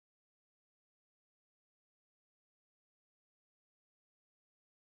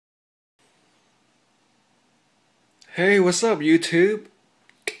Hey, what's up YouTube?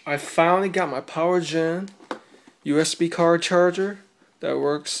 I finally got my PowerGen USB card charger that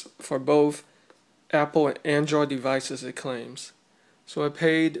works for both Apple and Android devices, it claims. So I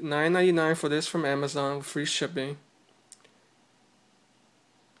paid $9.99 for this from Amazon with free shipping.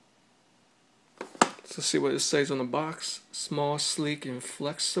 Let's see what it says on the box. Small, sleek, and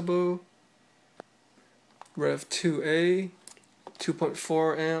flexible. Rev 2A,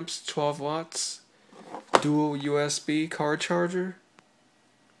 2.4 amps, 12 watts. Dual USB card charger.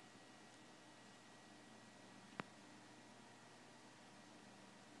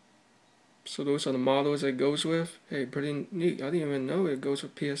 So those are the models it goes with. Hey, pretty neat. I didn't even know it goes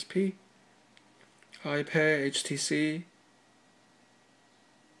with PSP, iPad, HTC.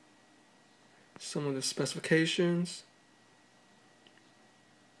 Some of the specifications.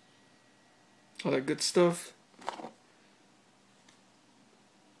 All that good stuff.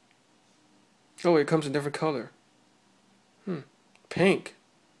 Oh, it comes in different color. Pink.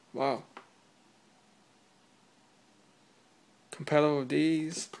 Wow. Compatible with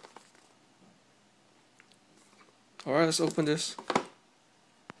these. Alright, let's open this.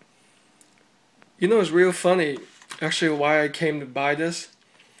 You know, it's real funny actually why I came to buy this.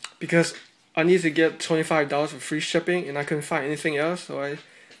 Because I need to get $25 for free shipping and I couldn't find anything else, so I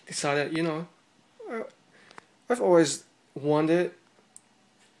decided, you know, I've always wanted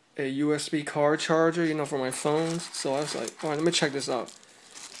a USB card charger, you know, for my phones. So I was like, alright, let me check this out.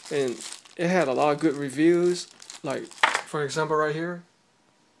 And it had a lot of good reviews. Like, for example, right here.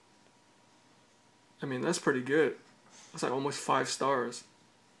 I mean, that's pretty good. It's like almost 5 stars.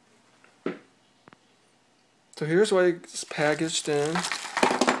 So here's what it's packaged in.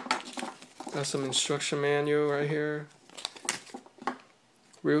 Got some instruction manual right here.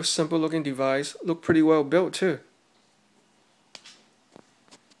 Real simple looking device. Look pretty well built too.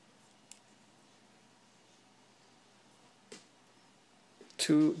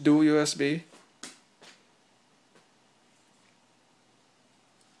 Two dual USB.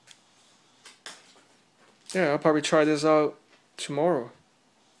 Yeah, I'll probably try this out tomorrow.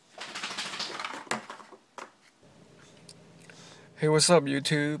 Hey, what's up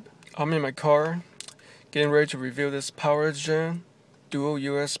YouTube? I'm in my car getting ready to review this PowerGen Dual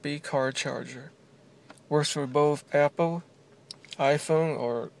USB card charger. Works for both Apple, iPhone,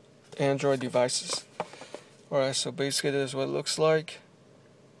 or Android devices. Alright, so basically this is what it looks like.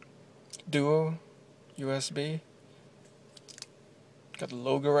 Dual USB. Got the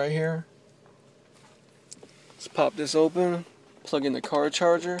logo right here. Let's pop this open, plug in the card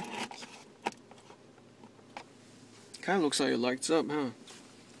charger. Kind of looks like it lights up, huh?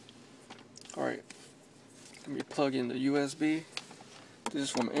 Alright, let me plug in the USB. This is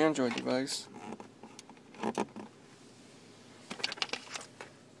from an Android device.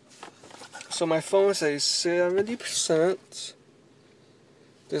 So my phone says 70%.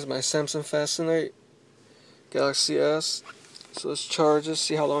 This is my Samsung Fascinate Galaxy S. So let's charge this,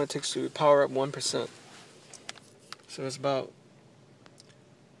 see how long it takes to power up 1%. So it's about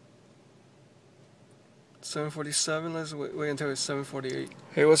 7:47. Let's wait until it's 7:48.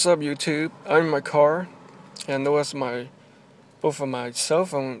 Hey, what's up YouTube? I'm in my car and notice both of my cell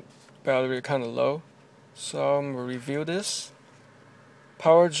phone battery are kind of low. So I'm gonna review this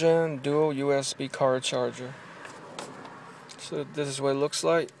PowerGen Dual USB card charger. So this is what it looks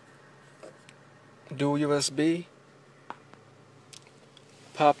like. Dual USB.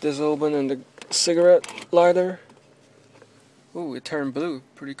 Pop this open in the cigarette lighter. Ooh, it turned blue.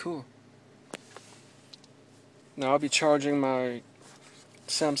 Pretty cool. Now I'll be charging my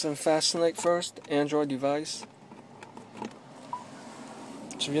Samsung Fascinate first, Android device.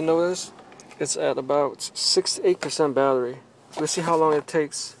 So you notice, it's at about 68% battery. Let's see how long it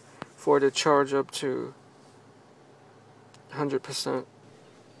takes for it to charge up to 100%.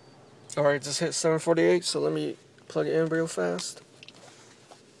 Alright, just hit 7:48, so let me plug it in real fast.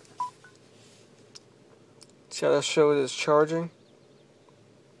 See how that shows it's charging?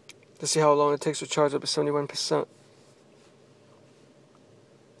 Let's see how long it takes to charge up to 71%.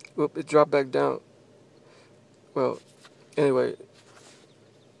 Oop, it dropped back down. Well, anyway,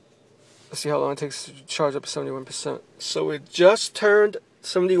 let's see how long it takes to charge up to 71%. So it just turned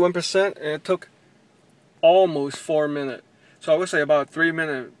 71% and it took almost 4 minutes. So I would say about 3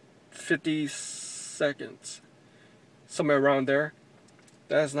 minutes 50 seconds. Somewhere around there.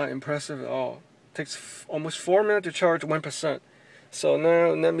 That is not impressive at all. It takes almost 4 minutes to charge 1%. So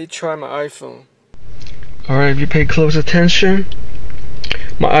now let me try my iPhone. Alright, if you pay close attention,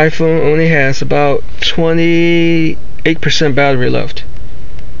 my iPhone only has about 28% battery left.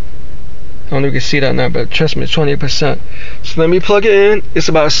 I don't know if you can see that now, but trust me, it's 28%. So let me plug it in. It's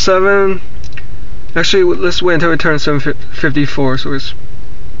about 7 Actually, let's wait until it turns 7:54, so it's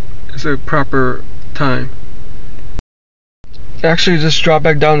a proper time. Actually, just drop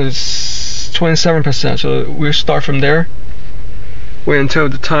back down to 27%. So we'll start from there. Wait until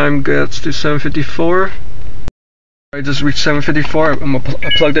the time gets to 7:54. I just reached 7:54. I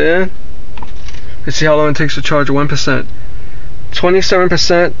plugged it in. Let's see how long it takes to charge 1%.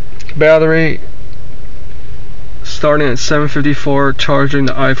 27% battery. Starting at 7:54, charging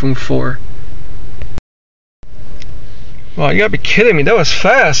the iPhone 4. Wow, you gotta be kidding me! That was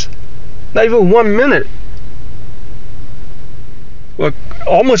fast. Not even 1 minute. Well,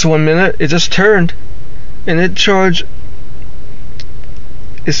 almost 1 minute. It just turned, and it charged.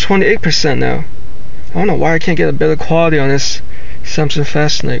 It's 28% now. I don't know why I can't get a better quality on this Samsung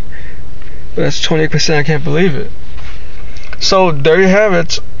Fascinate, but that's 28%. I can't believe it. So there you have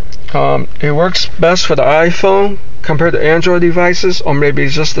it. It works best for the iPhone compared to Android devices, or maybe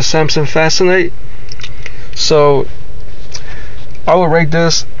it's just the Samsung Fascinate. So I would rate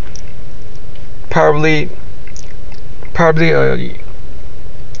this probably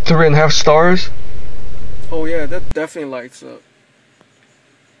 3.5 stars. Oh yeah, that definitely lights up.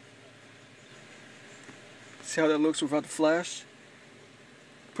 See how that looks without the flash?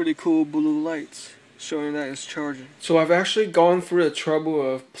 Pretty cool blue lights showing that it's charging. So I've actually gone through the trouble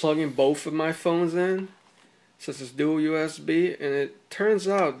of plugging both of my phones in, since it's dual USB, and it turns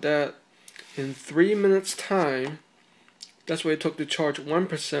out that in 3 minutes time, that's what it took to charge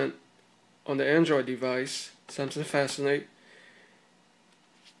 1% on the Android device, Samsung Fascinate.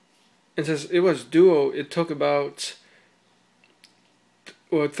 And since it was dual, it took about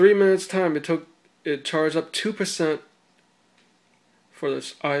 3 minutes time. It charged up 2% for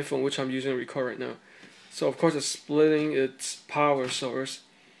this iPhone, which I'm using to record right now. So of course it's splitting its power source.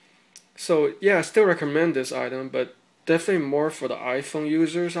 So yeah, I still recommend this item, but definitely more for the iPhone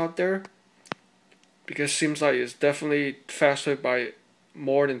users out there, because it seems like it's definitely faster by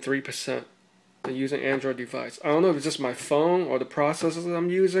more than 3% than using Android device. I don't know if it's just my phone or the processors that I'm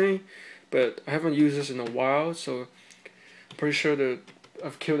using, but I haven't used this in a while, so I'm pretty sure that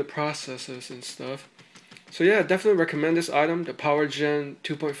I've killed the processors and stuff. So yeah, definitely recommend this item, the PowerGen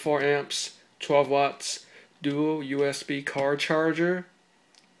 2.4 amps, 12 watts, dual USB car charger,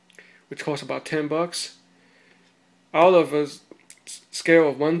 which costs about $10. Out of a scale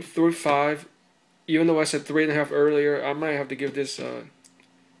of 1 through 5, even though I said 3.5 earlier, I might have to give this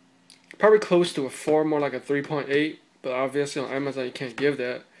probably close to a 4, more like a 3.8, but obviously on Amazon you can't give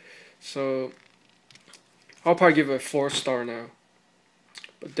that. So I'll probably give it a 4 star now,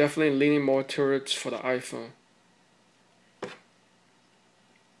 but definitely leaning more towards for the iPhone.